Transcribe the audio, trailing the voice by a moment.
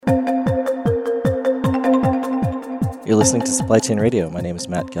You're listening to Supply Chain Radio. My name is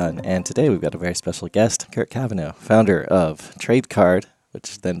Matt Gunn, and today we've got a very special guest, Kurt Cavano, founder of TradeCard,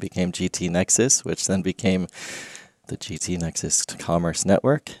 which then became GT Nexus, which then became the GT Nexus Commerce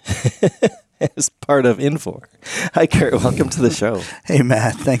Network, as part of Infor. Hi, Kurt. Welcome to the show. Hey,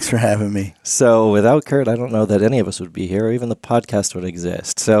 Matt. Thanks for having me. So without Kurt, I don't know that any of us would be here, or even the podcast would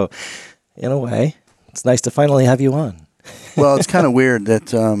exist. So in a way, it's nice to finally have you on. Well, it's kind of weird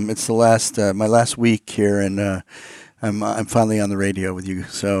that it's the last my last week here, and I'm finally on the radio with you.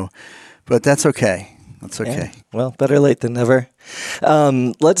 So, but that's okay. That's okay. Yeah. Well, better late than never.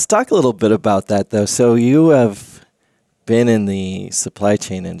 Let's talk a little bit about that, though. So you have been in the supply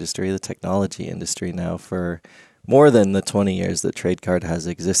chain industry, the technology industry now for more than the 20 years that TradeCard has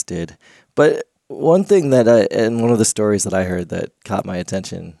existed. But one thing that and one of the stories that I heard that caught my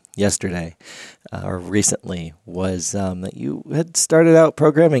attention yesterday or recently was that you had started out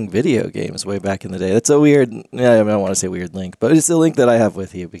programming video games way back in the day. That's a weird, I don't want to say weird link, but it's a link that I have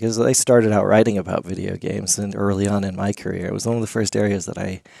with you because I started out writing about video games and early on in my career. It was one of the first areas that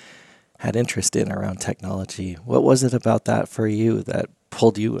I had interest in around technology. What was it about that for you that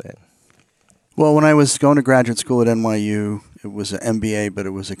pulled you in? Well, when I was going to graduate school at NYU, it was an MBA, but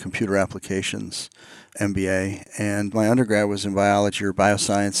it was a computer applications MBA. And my undergrad was in biology or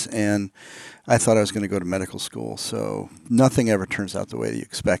bioscience, and I thought I was going to go to medical school. So nothing ever turns out the way that you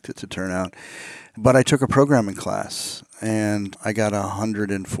expect it to turn out. But I took a programming class, and I got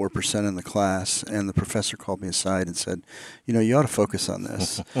 104% in the class, and the professor called me aside and said, you ought to focus on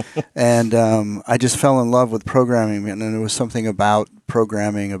this. And I just fell in love with programming, and there was something about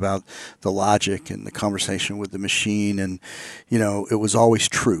programming, about the logic and the conversation with the machine, and, it was always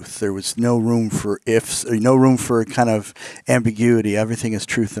truth. There was no room for ifs, or no room for kind of ambiguity. Everything is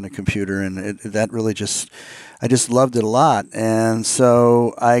truth in a computer, and I just loved it a lot. And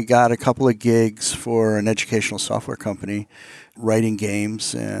so I got a couple of gigs for an educational software company writing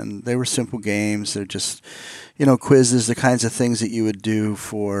games, and they were simple games. They're just, quizzes, the kinds of things that you would do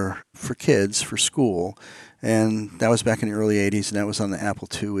for kids, for school. And that was back in the early 80s, and that was on the Apple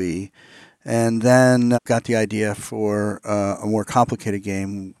IIe. And then got the idea for a more complicated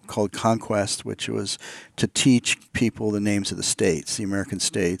game called Conquest, which was to teach people the names of the states, the American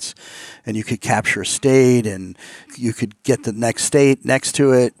states. And you could capture a state, and you could get the next state next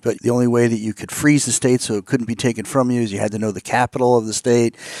to it, but the only way that you could freeze the state so it couldn't be taken from you is you had to know the capital of the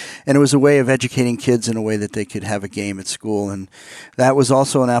state. And it was a way of educating kids in a way that they could have a game at school. And that was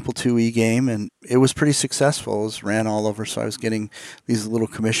also an Apple IIe game, and it was pretty successful. It was ran all over, so I was getting these little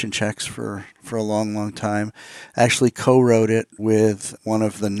commission checks for a long, long time. I actually co-wrote it with one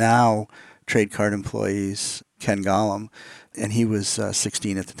of the now TradeCard employees, Ken Gollum, and he was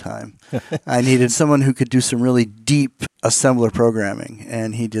 16 at the time. I needed someone who could do some really deep assembler programming,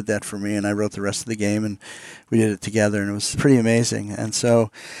 and he did that for me, and I wrote the rest of the game, and we did it together, and it was pretty amazing. And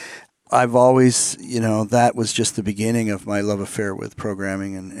so I've always, that was just the beginning of my love affair with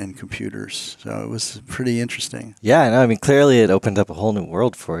programming and computers. So it was pretty interesting. Yeah, no, clearly it opened up a whole new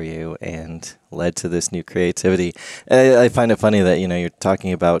world for you and led to this new creativity. I find it funny that, you're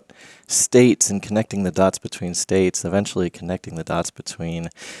talking about states and connecting the dots between states, eventually connecting the dots between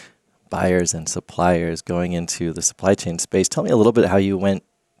buyers and suppliers, going into the supply chain space. Tell me a little bit how you went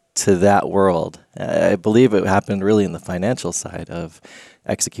to that world. I believe it happened really in the financial side of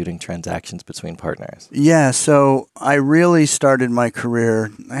executing transactions between partners. Yeah, so I really started my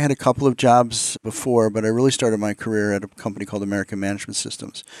career, I had a couple of jobs before, but I really started my career at a company called American Management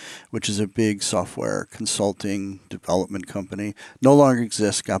Systems, which is a big software consulting development company. No longer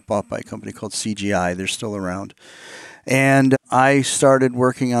exists, got bought by a company called CGI. They're still around. And I started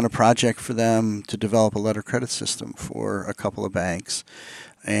working on a project for them to develop a letter credit system for a couple of banks.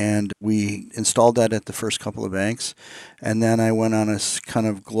 And we installed that at the first couple of banks. And then I went on a kind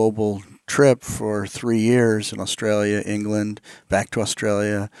of global trip for 3 years in Australia, England, back to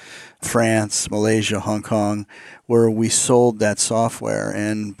Australia, France, Malaysia, Hong Kong, where we sold that software.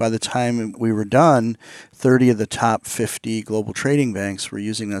 And by the time we were done, 30 of the top 50 global trading banks were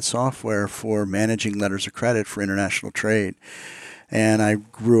using that software for managing letters of credit for international trade. And I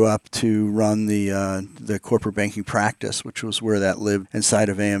grew up to run the corporate banking practice, which was where that lived inside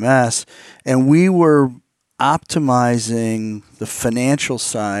of AMS. And we were optimizing the financial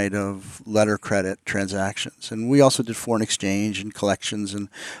side of letter credit transactions. And we also did foreign exchange and collections and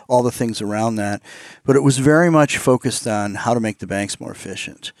all the things around that. But it was very much focused on how to make the banks more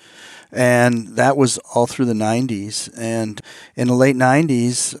efficient. And that was all through the 90s. And in the late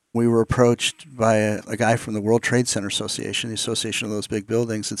 90s, we were approached by a guy from the World Trade Center Association, the association of those big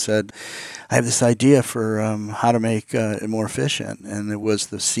buildings, that said, I have this idea for how to make it more efficient. And it was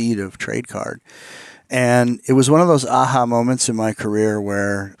the seed of TradeCard. And it was one of those aha moments in my career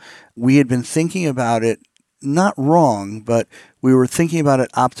where we had been thinking about it, not wrong, but we were thinking about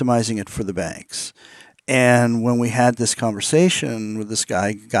it, optimizing it for the banks. And when we had this conversation with this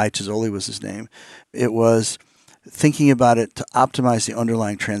guy, Guy Tizzoli was his name, it was thinking about it to optimize the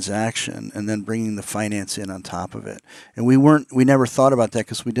underlying transaction and then bringing the finance in on top of it. And we never thought about that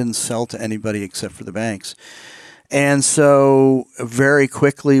because we didn't sell to anybody except for the banks. And so very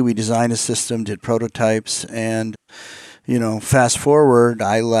quickly we designed a system, did prototypes, and fast forward,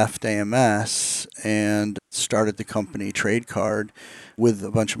 I left AMS and started the company Trade Card with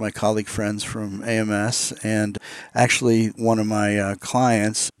a bunch of my colleague friends from AMS, and actually one of my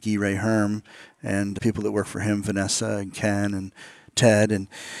clients, Guy Ray Herm, and people that work for him, Vanessa and Ken and Ted. And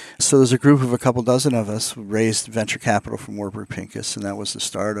so there's a group of a couple dozen of us who raised venture capital from Warburg Pincus, and that was the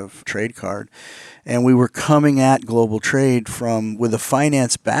start of Trade Card. And we were coming at global trade with a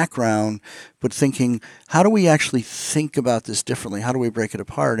finance background, but thinking, how do we actually think about this differently? How do we break it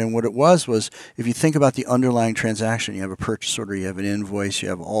apart? And what it was if you think about the underlying transaction, you have a purchase order, you have an invoice, you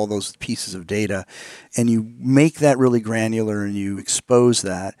have all those pieces of data, and you make that really granular and you expose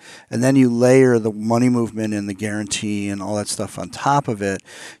that, and then you layer the money movement and the guarantee and all that stuff on top of it,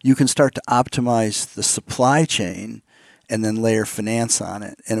 you can start to optimize the supply chain and then layer finance on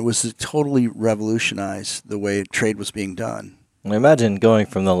it. And it was totally revolutionized the way trade was being done. I imagine going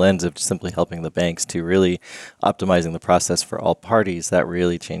from the lens of simply helping the banks to really optimizing the process for all parties, that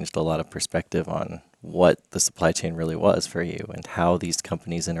really changed a lot of perspective on what the supply chain really was for you and how these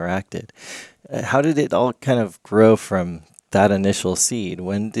companies interacted. How did it all kind of grow from that initial seed?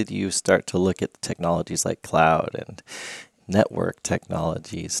 When did you start to look at technologies like cloud and network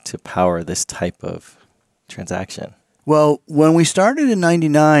technologies to power this type of transaction? Well, when we started in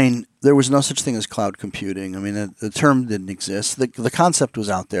 99, there was no such thing as cloud computing. I mean, the term didn't exist. The concept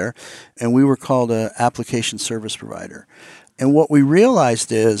was out there, and we were called an application service provider. And what we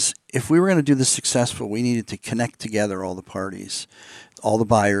realized is if we were going to do this successful, we needed to connect together all the parties, all the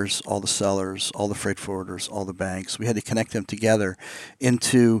buyers, all the sellers, all the freight forwarders, all the banks. We had to connect them together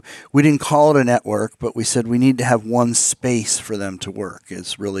we didn't call it a network, but we said we need to have one space for them to work.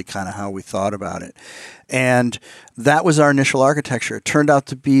 It's really kind of how we thought about it. And that was our initial architecture. It turned out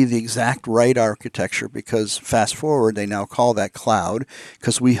to be the exact right architecture because fast forward, they now call that cloud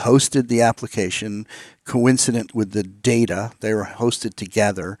because we hosted the application coincident with the data. They were hosted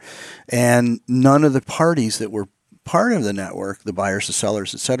together, and none of the parties that were part of the network, the buyers, the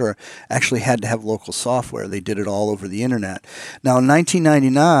sellers, et cetera, actually had to have local software. They did it all over the internet. Now, in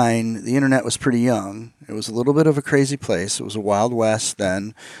 1999, the internet was pretty young. It was a little bit of a crazy place. It was a Wild West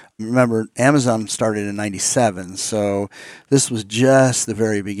then. Remember, Amazon started in 97, so this was just the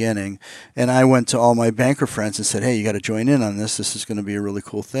very beginning. And I went to all my banker friends and said, hey, you got to join in on this. This is going to be a really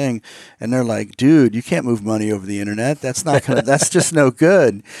cool thing. And they're like, dude, you can't move money over the internet. That's just no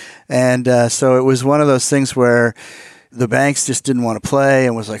good. And so it was one of those things where the banks just didn't want to play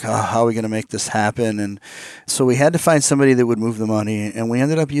and was like, oh, how are we going to make this happen? And so we had to find somebody that would move the money, and we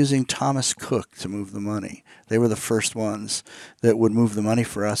ended up using Thomas Cook to move the money. They were the first ones that would move the money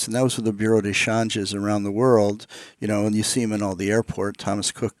for us, and that was with the Bureau de Changes around the world, and you see them in all the airport,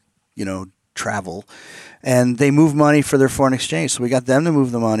 Thomas Cook, travel. And they move money for their foreign exchange. So we got them to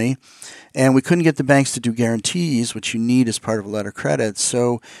move the money, and we couldn't get the banks to do guarantees, which you need as part of a letter of credit.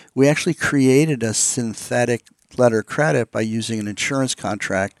 So we actually created a synthetic letter of credit by using an insurance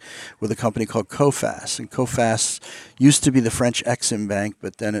contract with a company called Coface. And Coface used to be the French Exim Bank,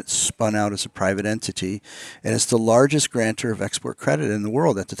 but then it spun out as a private entity. And it's the largest grantor of export credit in the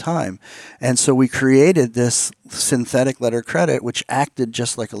world at the time. And so we created this synthetic letter of credit, which acted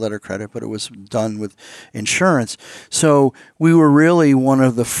just like a letter of credit, but it was done with insurance. So we were really one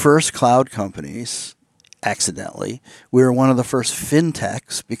of the first cloud companies. Accidentally. We were one of the first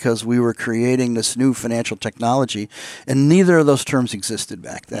fintechs because we were creating this new financial technology, and neither of those terms existed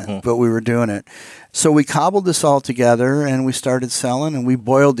back then, but we were doing it. So we cobbled this all together, and we started selling, and we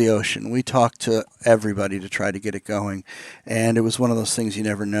boiled the ocean. We talked to everybody to try to get it going, and it was one of those things you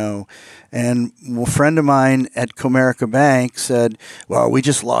never know. And a friend of mine at Comerica Bank said, well, we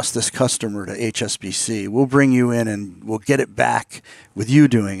just lost this customer to HSBC. We'll bring you in, and we'll get it back with you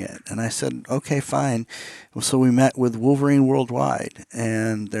doing it. And I said, okay, fine. So we met with Wolverine Worldwide,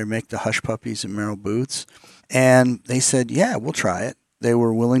 and they make the Hush Puppies and Merrill Boots. And they said, yeah, we'll try it. They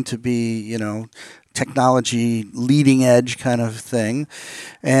were willing to be, technology leading edge kind of thing.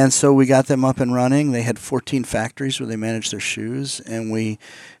 And so we got them up and running. They had 14 factories where they managed their shoes, and we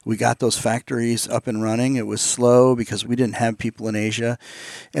got those factories up and running. It was slow because we didn't have people in Asia.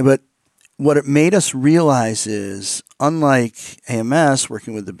 But what it made us realize is, unlike AMS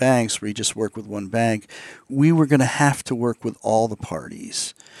working with the banks where you just work with one bank, we were going to have to work with all the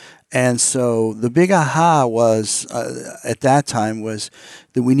parties. And so the big aha was, at that time, was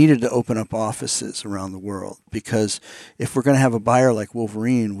that we needed to open up offices around the world, because if we're going to have a buyer like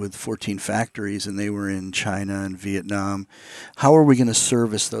Wolverine with 14 factories and they were in China and Vietnam, how are we going to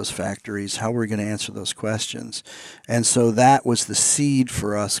service those factories? How are we going to answer those questions? And so that was the seed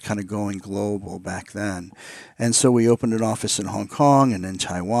for us kind of going global back then. And so we opened an office in Hong Kong and in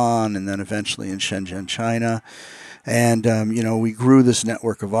Taiwan and then eventually in Shenzhen, China. And, we grew this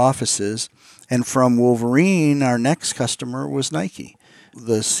network of offices. And from Wolverine, our next customer was Nike.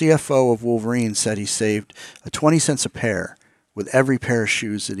 The CFO of Wolverine said he saved 20 cents a pair with every pair of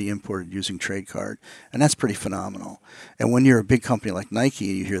shoes that he imported using trade card. And that's pretty phenomenal. And when you're a big company like Nike,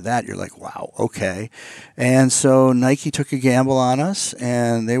 you hear that, you're like, wow, okay. And so Nike took a gamble on us,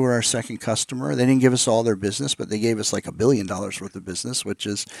 and they were our second customer. They didn't give us all their business, but they gave us like $1 billion worth of business, which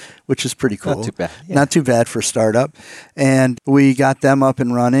is pretty cool. Not too bad. Yeah. Not too bad for a startup. And we got them up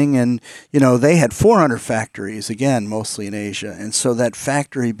and running, and they had 400 factories, again, mostly in Asia. And so that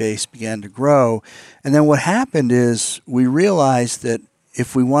factory base began to grow. And then what happened is we realized that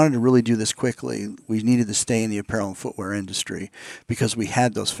if we wanted to really do this quickly, we needed to stay in the apparel and footwear industry because we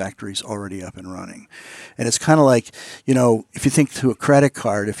had those factories already up and running. And it's kind of like, if you think to a credit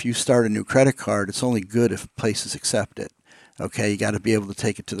card, if you start a new credit card, it's only good if places accept it. Okay, you got to be able to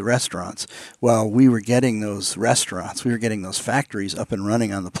take it to the restaurants. Well, we were getting those restaurants, we were getting those factories up and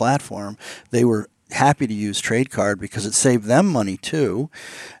running on the platform. They were happy to use trade card because it saved them money too.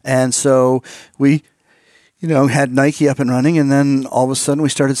 And so we had Nike up and running, and then all of a sudden we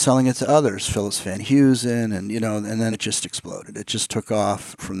started selling it to others, Phillips Van Heusen, and then it just exploded. It just took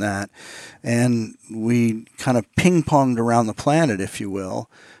off from that. And we kind of ping-ponged around the planet, if you will,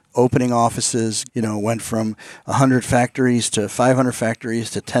 opening offices, went from 100 factories to 500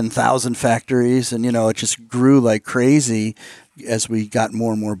 factories to 10,000 factories, and, it just grew like crazy as we got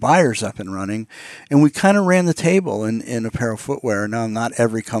more and more buyers up and running. And we kind of ran the table in apparel footwear. Now, not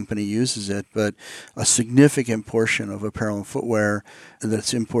every company uses it, but a significant portion of apparel and footwear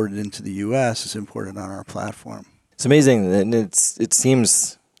that's imported into the U.S. is imported on our platform. It's amazing, and it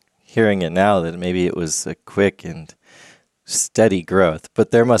seems, hearing it now, that maybe it was a quick and steady growth, but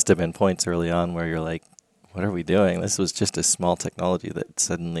there must have been points early on where you're like, what are we doing? This was just a small technology that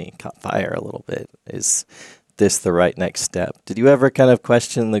suddenly caught fire a little bit. Is this the right next step? Did you ever kind of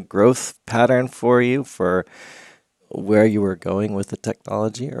question the growth pattern for you, for where you were going with the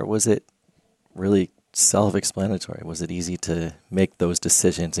technology, or was it really self-explanatory? Was it easy to make those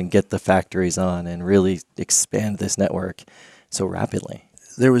decisions and get the factories on and really expand this network so rapidly?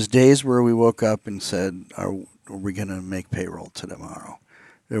 There was days where we woke up and said, are we going to make payroll tomorrow?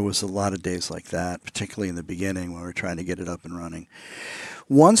 There was a lot of days like that, particularly in the beginning when we were trying to get it up and running.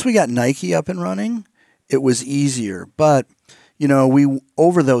 Once we got Nike up and running, it was easier. But, we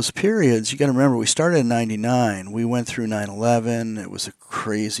over those periods, you got to remember, we started in 99. We went through 9/11. It was a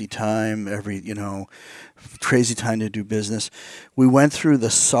crazy time, crazy time to do business. We went through the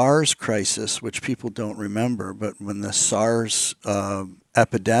SARS crisis, which people don't remember, but when the SARS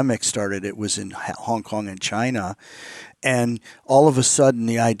epidemic started, it was in Hong Kong and China. And all of a sudden,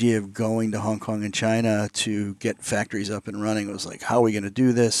 the idea of going to Hong Kong and China to get factories up and running was like, how are we going to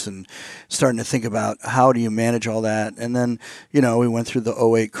do this? And starting to think about how do you manage all that? And then, we went through the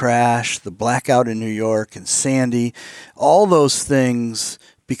 '08 crash, the blackout in New York and Sandy, all those things,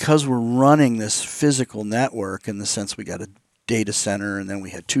 because we're running this physical network in the sense we got a data center, and then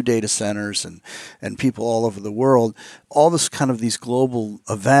we had 2 data centers and people all over the world, all this kind of these global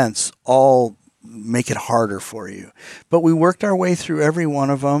events all make it harder for you. But we worked our way through every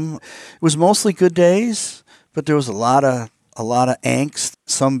one of them. It was mostly good days, but there was a lot of angst,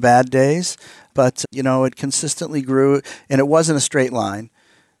 some bad days. But, it consistently grew, and it wasn't a straight line.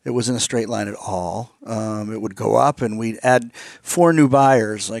 It wasn't a straight line at all. It would go up, and we'd add 4 new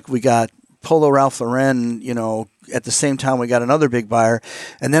buyers. Like we got Polo Ralph Lauren, at the same time we got another big buyer.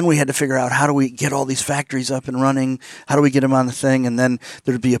 And then we had to figure out, how do we get all these factories up and running? How do we get them on the thing? And then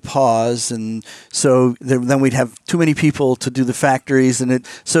there'd be a pause. And so then we'd have too many people to do the factories. And it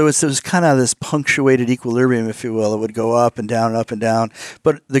was kind of this punctuated equilibrium, if you will. It would go up and down, up and down.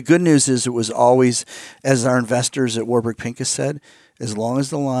 But the good news is it was always, as our investors at Warburg Pincus said, as long as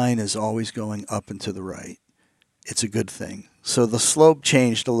the line is always going up and to the right, it's a good thing. So the slope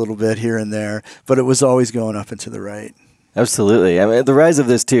changed a little bit here and there, but it was always going up and to the right. Absolutely. I mean, the rise of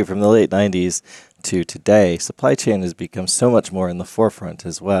this too, from the late 90s to today, supply chain has become so much more in the forefront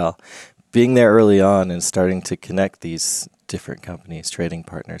as well. Being there early on and starting to connect these different companies, trading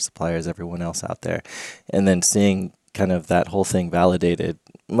partners, suppliers, everyone else out there. And then seeing kind of that whole thing validated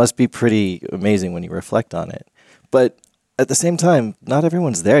must be pretty amazing when you reflect on it. But at the same time, not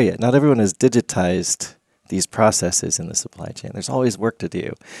everyone's there yet. Not everyone has digitized these processes in the supply chain. There's always work to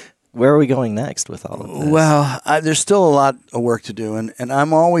do. Where are we going next with all of this? Well, there's still a lot of work to do, and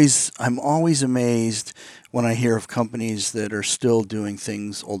I'm always amazed when I hear of companies that are still doing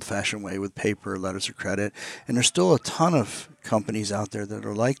things old-fashioned way with paper, letters of credit, and there's still a ton of companies out there that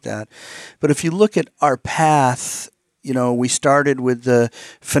are like that. But if you look at our path, we started with the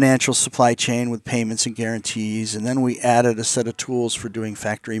financial supply chain with payments and guarantees, and then we added a set of tools for doing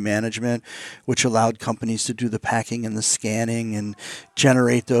factory management, which allowed companies to do the packing and the scanning and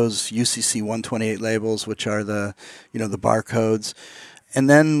generate those UCC 128 labels, which are the barcodes. And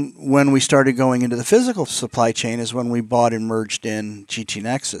then when we started going into the physical supply chain is when we bought and merged in GT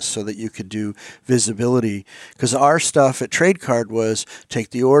Nexus so that you could do visibility. Because our stuff at TradeCard was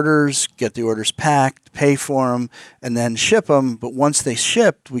take the orders, get the orders packed, pay for them, and then ship them. But once they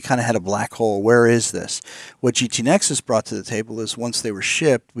shipped, we kind of had a black hole. Where is this? What GT Nexus brought to the table is once they were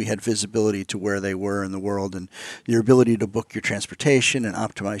shipped, we had visibility to where they were in the world and your ability to book your transportation and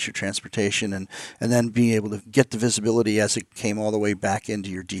optimize your transportation and then being able to get the visibility as it came all the way back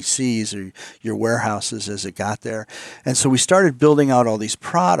into your DCs or your warehouses as it got there. And so we started building out all these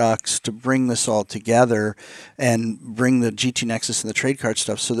products to bring this all together and bring the GT Nexus and the trade card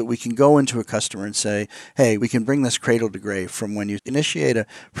stuff so that we can go into a customer and say, hey, we can bring this cradle to grave from when you initiate a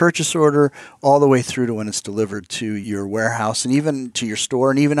purchase order all the way through to when it's delivered to your warehouse and even to your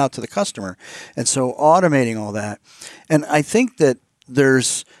store and even out to the customer. And so automating all that. And I think that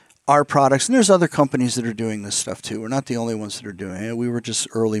there's our products, and there's other companies that are doing this stuff too. We're not the only ones that are doing it. We were just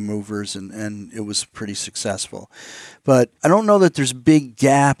early movers, and it was pretty successful. But I don't know that there's big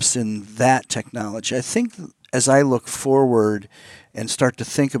gaps in that technology. I think as I look forward and start to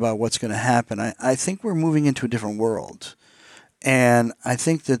think about what's going to happen, I think we're moving into a different world. And I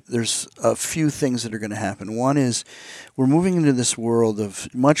think that there's a few things that are going to happen. One is we're moving into this world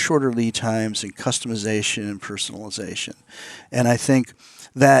of much shorter lead times and customization and personalization. And I think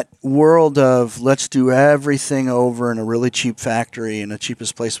that world of let's do everything over in a really cheap factory in the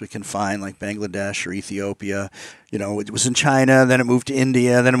cheapest place we can find, like Bangladesh or Ethiopia. It was in China, then it moved to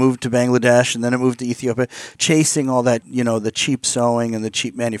India, then it moved to Bangladesh, and then it moved to Ethiopia, chasing all that, the cheap sewing and the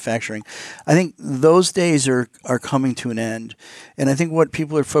cheap manufacturing. I think those days are coming to an end. And I think what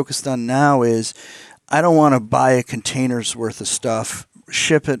people are focused on now is I don't want to buy a container's worth of stuff,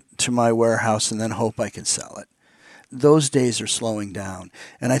 ship it to my warehouse, and then hope I can sell it. Those days are slowing down.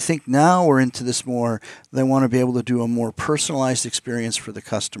 And I think now we're into this more, they want to be able to do a more personalized experience for the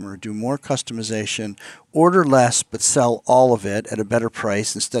customer, do more customization, order less, but sell all of it at a better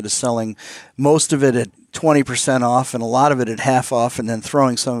price instead of selling most of it at 20% off and a lot of it at half off and then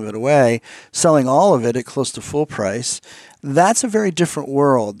throwing some of it away, selling all of it at close to full price. That's a very different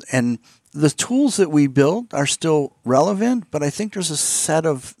world. And the tools that we build are still relevant, but I think there's a set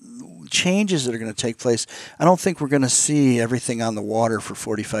of changes that are going to take place. I don't think we're going to see everything on the water for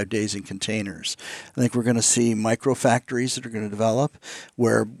 45 days in containers. I think we're going to see micro factories that are going to develop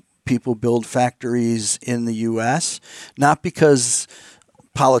where people build factories in the U.S., not because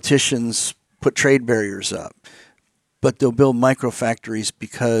politicians put trade barriers up, but they'll build micro factories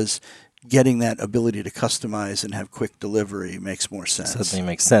because getting that ability to customize and have quick delivery makes more sense. Suddenly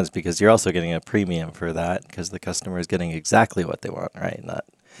makes sense because you're also getting a premium for that because the customer is getting exactly what they want, right? Not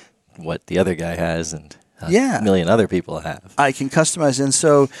what the other guy has and a million other people have. I can customize. And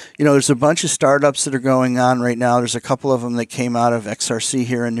so, there's a bunch of startups that are going on right now. There's a couple of them that came out of XRC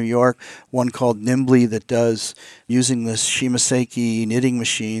here in New York, one called Nimbly that does, using this Shimaseki knitting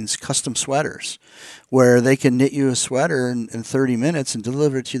machines, custom sweaters, where they can knit you a sweater in 30 minutes and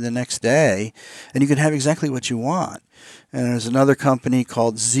deliver it to you the next day, and you can have exactly what you want. And there's another company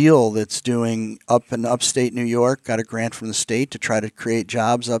called Zeal that's doing up in upstate New York, got a grant from the state to try to create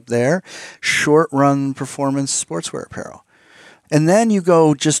jobs up there, short-run performance sportswear apparel. And then you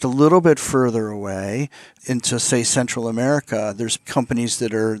go just a little bit further away into, say, Central America. There's companies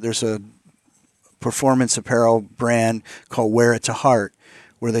there's a performance apparel brand called Wear It to Heart,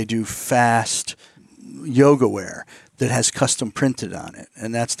 where they do fast yoga wear that has custom printed on it,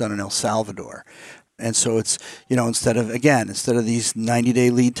 and that's done in El Salvador. And so it's, instead of these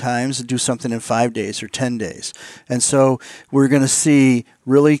 90-day lead times, do something in 5 days or 10 days. And so we're going to see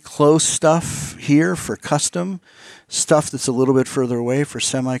really close stuff here for custom, stuff that's a little bit further away for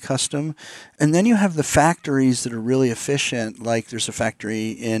semi-custom. And then you have the factories that are really efficient, like there's a factory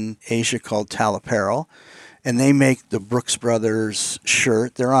in Asia called Tal Apparel. and they make the Brooks Brothers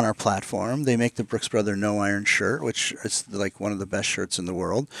shirt. They're on our platform. They make the Brooks Brothers No Iron shirt, which is like one of the best shirts in the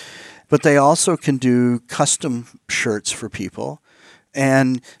world. But they also can do custom shirts for people.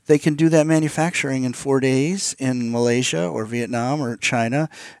 And they can do that manufacturing in 4 days in Malaysia or Vietnam or China,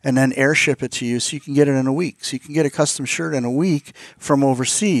 and then airship it to you so you can get it in a week. So you can get a custom shirt in a week from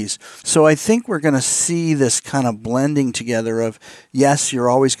overseas. So I think we're going to see this kind of blending together of, yes, you're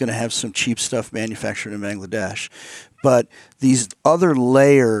always going to have some cheap stuff manufactured in Bangladesh, but these other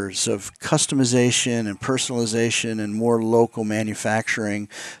layers of customization and personalization and more local manufacturing,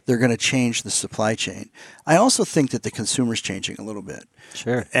 they're going to change the supply chain. I also think that the consumer's changing a little bit.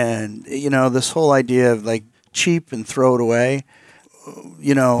 Sure. And, this whole idea of like cheap and throw it away,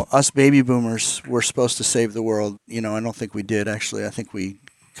 us baby boomers were supposed to save the world. I don't think we did, actually. I think we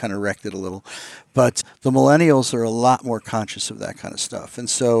kind of wrecked it a little. But the millennials are a lot more conscious of that kind of stuff. And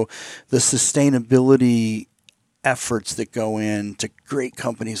so the sustainability efforts that go into great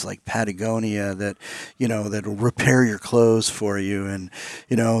companies like Patagonia that, that'll repair your clothes for you. And,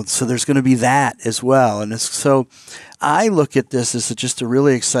 so there's going to be that as well. And so I look at this as just a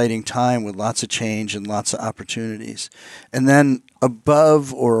really exciting time with lots of change and lots of opportunities. And then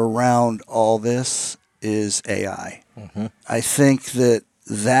above or around all this is AI. Mm-hmm. I think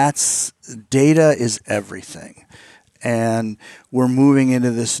that's data is everything. And we're moving into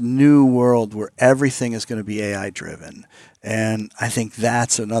this new world where everything is going to be AI driven. And I think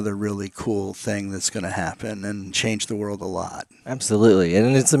that's another really cool thing that's going to happen and change the world a lot. Absolutely.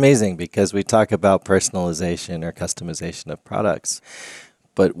 And it's amazing because we talk about personalization or customization of products.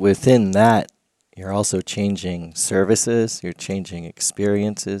 But within that, you're also changing services, you're changing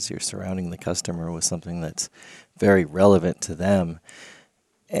experiences, you're surrounding the customer with something that's very relevant to them.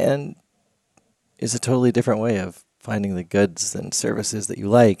 And is a totally different way of finding the goods and services that you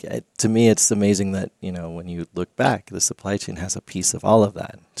like. To me, it's amazing that, when you look back, the supply chain has a piece of all of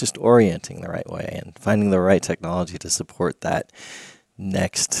that, just orienting the right way and finding the right technology to support that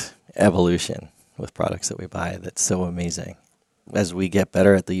next evolution with products that we buy. That's so amazing. As we get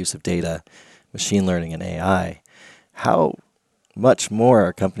better at the use of data, machine learning, and AI, how much more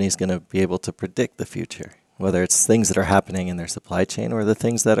are companies going to be able to predict the future? Whether it's things that are happening in their supply chain or the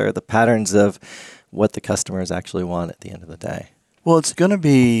things that are the patterns of what the customers actually want at the end of the day. Well, it's going to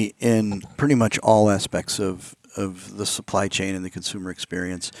be in pretty much all aspects of the supply chain and the consumer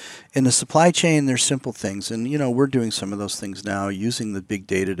experience. In the supply chain, there's simple things. And, we're doing some of those things now using the big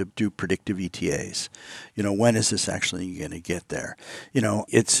data to do predictive ETAs. When is this actually going to get there?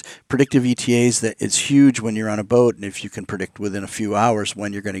 It's predictive ETAs that it's huge when you're on a boat. And if you can predict within a few hours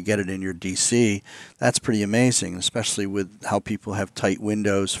when you're going to get it in your DC, that's pretty amazing, especially with how people have tight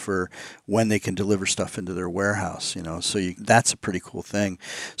windows for when they can deliver stuff into their warehouse. That's a pretty cool thing.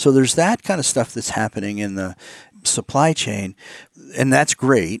 So there's that kind of stuff that's happening in the supply chain, and that's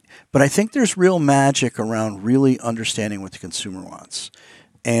great. But I think there's real magic around really understanding what the consumer wants.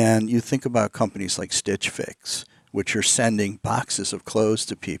 And you think about companies like Stitch Fix, which are sending boxes of clothes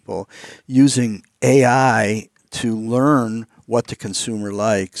to people using AI to learn what the consumer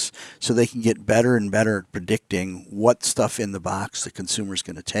likes so they can get better and better at predicting what stuff in the box the consumer's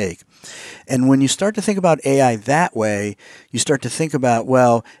going to take. And when you start to think about AI that way, you start to think about,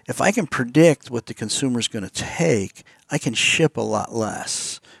 well, if I can predict what the consumer's going to take, I can ship a lot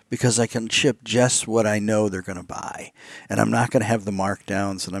less because I can ship just what I know they're going to buy. And I'm not going to have the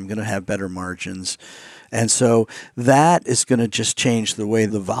markdowns, and I'm going to have better margins. And so that is going to just change the way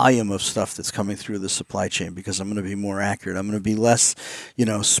the volume of stuff that's coming through the supply chain, because I'm going to be more accurate. I'm going to be less,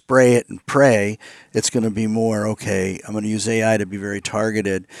 spray it and pray. It's going to be more, okay, I'm going to use AI to be very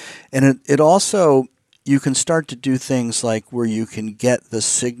targeted. And it also, you can start to do things like where you can get the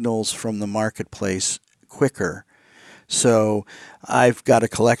signals from the marketplace quicker. So I've got a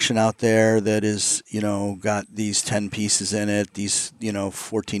collection out there that is, got these 10 pieces in it, these,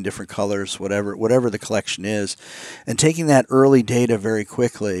 14 different colors, whatever the collection is, and taking that early data very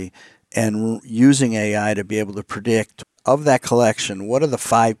quickly and using AI to be able to predict of that collection, what are the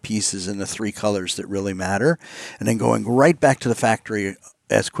 5 pieces in the 3 colors that really matter, and then going right back to the factory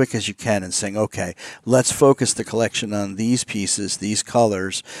as quick as you can and saying, okay, let's focus the collection on these pieces, these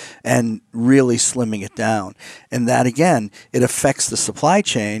colors, and really slimming it down. And that, again, it affects the supply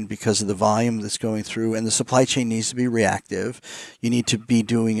chain because of the volume that's going through, and the supply chain needs to be reactive. You need to be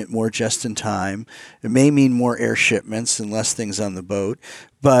doing it more just in time. It may mean more air shipments and less things on the boat,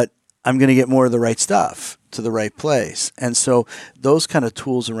 but I'm going to get more of the right stuff to the right place. And so those kind of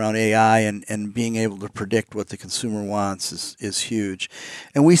tools around AI and being able to predict what the consumer wants is huge.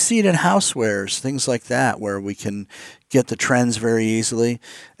 And we see it in housewares, things like that, where we can get the trends very easily.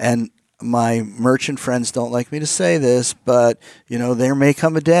 And my merchant friends don't like me to say this, but there may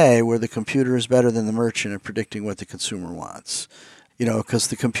come a day where the computer is better than the merchant at predicting what the consumer wants. Because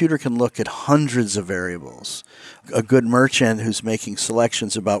the computer can look at hundreds of variables. A good merchant who's making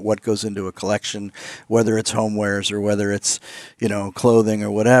selections about what goes into a collection, whether it's homewares or whether it's, clothing or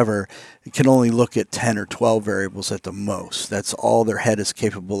whatever, can only look at 10 or 12 variables at the most. That's all their head is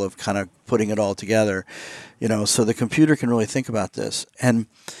capable of kind of putting it all together. So the computer can really think about this. And,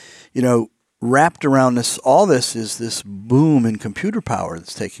 wrapped around all this is this boom in computer power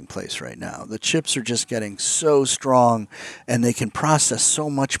that's taking place right now. The chips are just getting so strong, and they can process so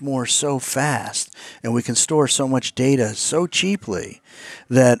much more so fast, and we can store so much data so cheaply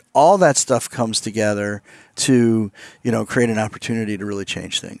that all that stuff comes together to, create an opportunity to really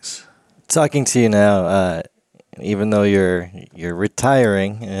change things. Talking to you now, even though you're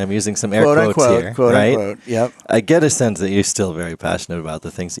retiring, and I'm using some air quote, quotes unquote, here, quote, right? Unquote, yep. I get a sense that you're still very passionate about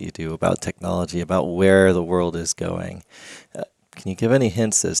the things that you do, about technology, about where the world is going. Can you give any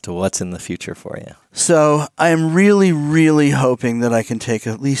hints as to what's in the future for you? So I am really, really hoping that I can take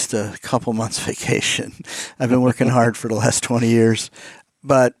at least a couple months vacation. I've been working hard for the last 20 years,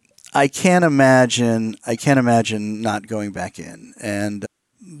 but I can't imagine not going back in. And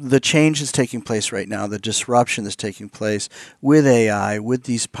the change that's taking place right now, the disruption that's taking place with AI, with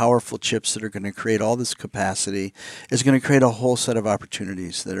these powerful chips that are going to create all this capacity, is going to create a whole set of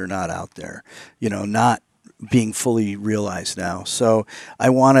opportunities that are not out there, not being fully realized now. So I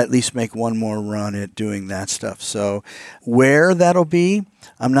want to at least make one more run at doing that stuff. So where that'll be,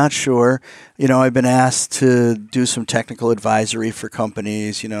 I'm not sure. I've been asked to do some technical advisory for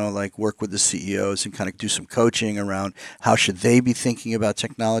companies, like work with the CEOs and kind of do some coaching around how should they be thinking about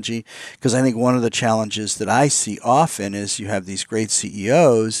technology. Because I think one of the challenges that I see often is you have these great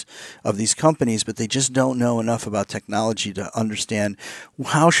CEOs of these companies, but they just don't know enough about technology to understand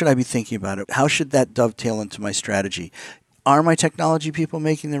how should I be thinking about it? How should that dovetail into my strategy? Are my technology people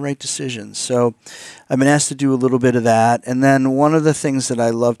making the right decisions? So I've been asked to do a little bit of that. And then one of the things that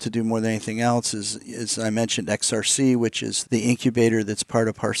I love to do more than anything else is I mentioned XRC, which is the incubator that's part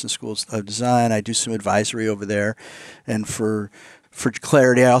of Parsons School of Design. I do some advisory over there. And for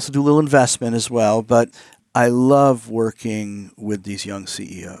clarity, I also do a little investment as well. But I love working with these young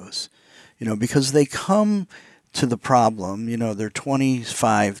CEOs, because they come to the problem, they're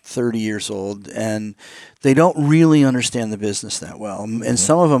 25, 30 years old, and they don't really understand the business that well. And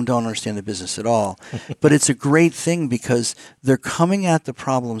some of them don't understand the business at all. But it's a great thing because they're coming at the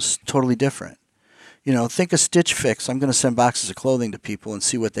problems totally different. Think of Stitch Fix. I'm going to send boxes of clothing to people and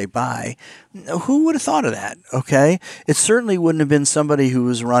see what they buy. Who would have thought of that? Okay. It certainly wouldn't have been somebody who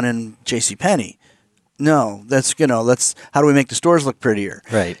was running JCPenney. No, that's how do we make the stores look prettier?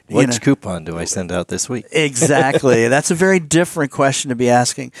 Right. Which coupon do I send out this week? Exactly. That's a very different question to be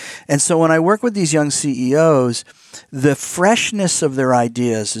asking. And so when I work with these young CEOs, the freshness of their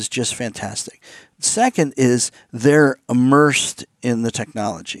ideas is just fantastic. Second is they're immersed in the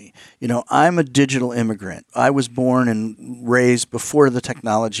technology. I'm a digital immigrant. I was born and raised before the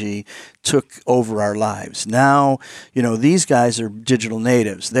technology took over our lives. Now, these guys are digital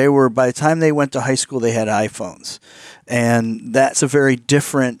natives. By the time they went to high school, they had iPhones. And that's a very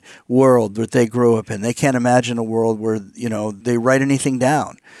different world that they grew up in. They can't imagine a world where, they write anything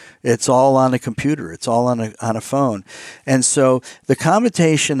down. It's all on a computer. It's all on a phone. And so the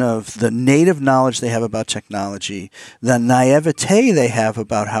combination of the native knowledge they have about technology, the naivete they have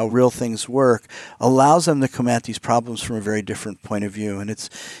about how real things work, allows them to come at these problems from a very different point of view. And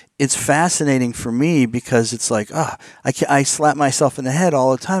it's fascinating for me because it's like, I slap myself in the head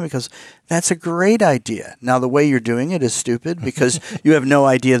all the time because that's a great idea. Now, the way you're doing it is stupid because you have no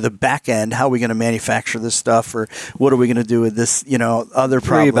idea the back end. How are we going to manufacture this stuff, or what are we going to do with this, other problems?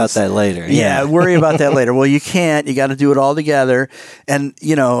 Worry about that later. Yeah, worry about that later. Well, you can't. You got to do it all together. And,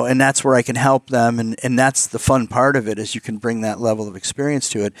 and that's where I can help them. And that's the fun part of it is you can bring that level of experience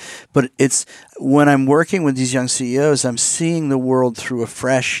to it. But it's when I'm working with these young CEOs, I'm seeing the world through a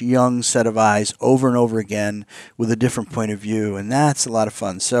fresh, young set of eyes over and over again with a different point of view. And that's a lot of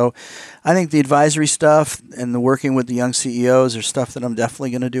fun. So I think the advisory stuff and the working with the young CEOs are stuff that I'm definitely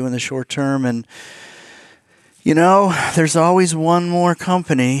going to do in the short term. And, there's always one more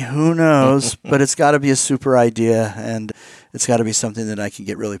company. Who knows? But it's got to be a super idea, and it's got to be something that I can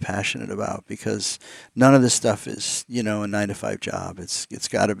get really passionate about because none of this stuff is, a 9-to-5 job. It's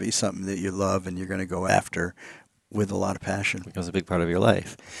got to be something that you love and you're going to go after with a lot of passion. It becomes a big part of your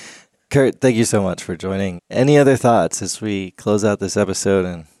life. Kurt, thank you so much for joining. Any other thoughts as we close out this episode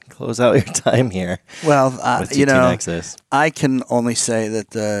and close out your time here? Well, with GT Nexus? I can only say that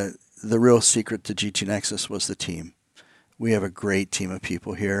the real secret to GT Nexus was the team. we have a great team of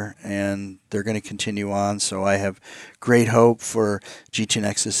people here, and they're going to continue on. So I have great hope for GT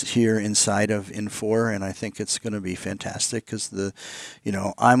Nexus here inside of Infor, and I think it's going to be fantastic because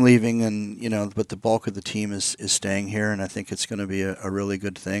I'm leaving, and but the bulk of the team is staying here, and I think it's going to be a really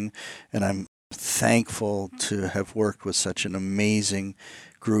good thing. And I'm thankful to have worked with such an amazing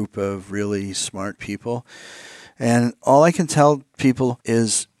group of really smart people. And all I can tell people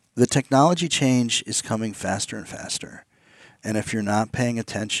is the technology change is coming faster and faster. And if you're not paying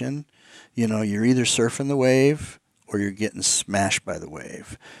attention, you're either surfing the wave or you're getting smashed by the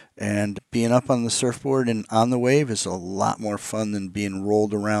wave. And being up on the surfboard and on the wave is a lot more fun than being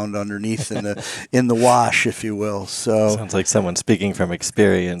rolled around underneath in the wash, if you will. So sounds like someone speaking from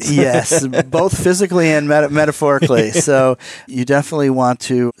experience. Yes, both physically and metaphorically. So you definitely want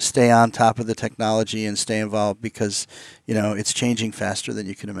to stay on top of the technology and stay involved because it's changing faster than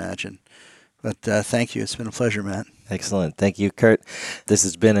you can imagine. But thank you. It's been a pleasure, Matt. Excellent. Thank you, Kurt. This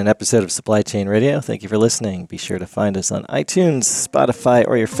has been an episode of Supply Chain Radio. Thank you for listening. Be sure to find us on iTunes, Spotify,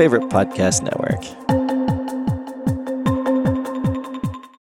 or your favorite podcast network.